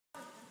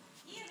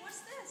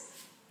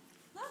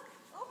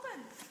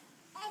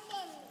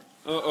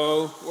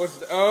Uh-oh. What's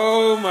the...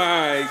 Oh,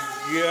 my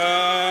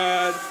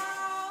God.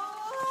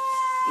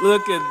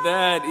 Look at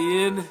that,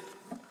 Ian.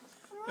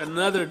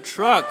 Another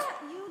truck.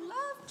 You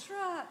love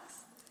trucks.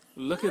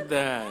 Look at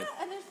that.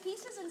 And there's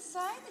pieces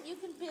inside that you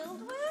can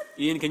build with.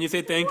 Ian, can you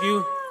say thank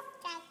you?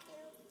 Thank you.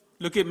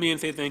 Look at me and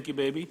say thank you,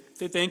 baby.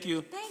 Say thank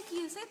you. Thank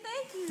you. Say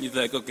thank you. He's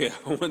like, okay,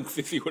 I want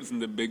to see what's in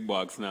the big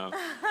box now.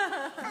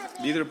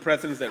 These are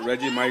presents that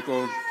Reggie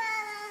Michael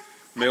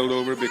mailed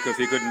over because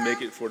he couldn't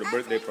make it for the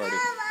birthday party.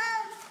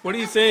 What are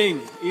you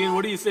saying? Ian,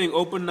 what are you saying?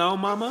 Open now,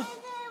 Mama?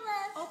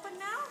 Open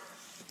now?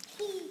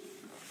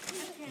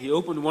 He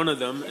opened one of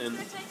them and...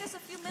 It's going to take us a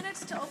few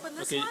minutes to open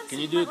this Okay, one. can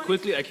you do it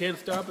quickly? I can't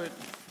stop it.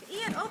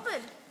 Ian,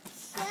 open.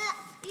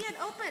 Ian,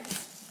 open.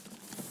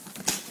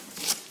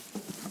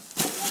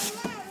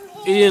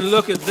 Ian,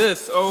 look at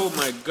this. Oh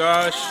my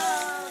gosh.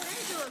 Oh,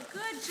 they do a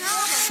good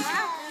job of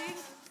wrapping.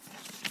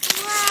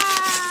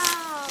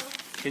 Wow.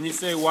 Can you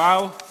say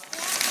wow?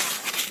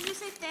 Can you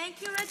say thank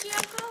you, Reggie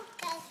Uncle?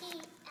 Thank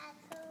you,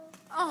 Uncle.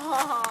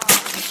 Oh.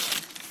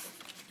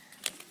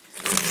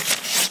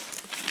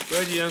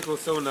 Reggie Uncle's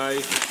so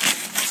nice.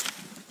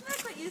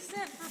 Look what you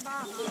sent for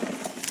Mama.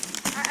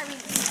 I mean,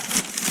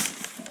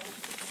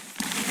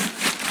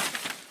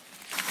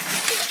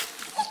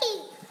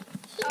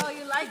 oh,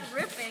 you like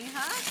ripping,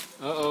 huh?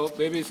 Uh-oh,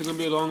 baby, it's going to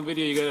be a long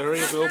video. You got to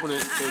hurry up and open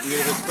it so you can get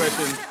his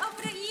expression.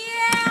 Open it,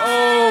 yeah!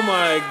 Oh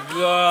my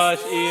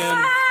gosh, Ian.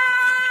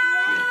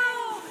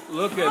 Wow.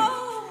 Look at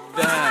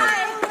that.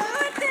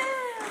 My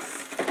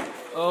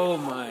goodness! Oh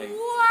my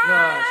Wow!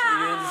 gosh,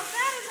 Ian.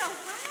 That is a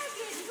wagon.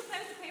 You can play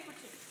with the paper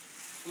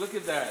too. Look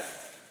at that.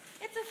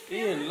 It's a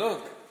Ian,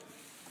 look.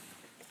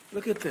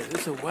 Look at this.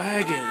 It's a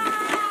wagon.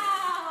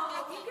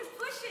 Wow! You can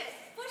push it.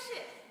 Push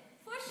it.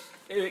 Push.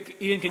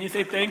 Hey, Ian, can you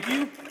say thank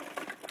you?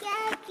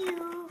 Thank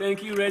you.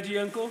 Thank you, Reggie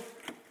Uncle.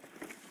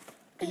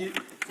 Can you?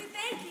 Say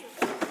thank you.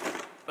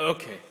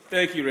 Okay.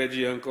 Thank you,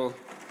 Reggie Uncle.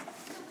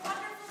 It's a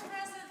wonderful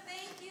present.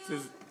 Thank you.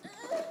 This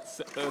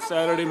is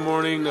Saturday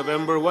morning,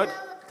 November what?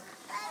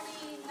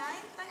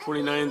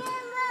 29th. 29th,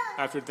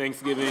 after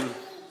Thanksgiving.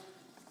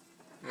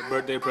 A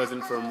birthday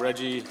present from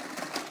Reggie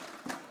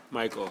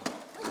Michael.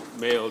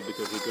 Mailed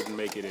because he couldn't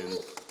make it in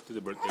to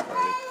the birthday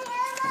party.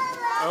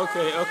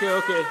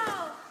 Okay.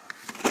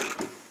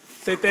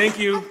 Say thank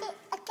you.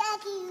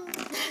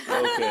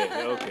 Thank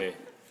you. Okay.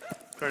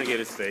 Trying to get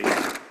his face.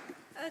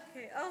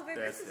 Okay. Oh, baby,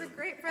 this is a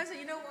great present.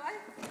 You know why?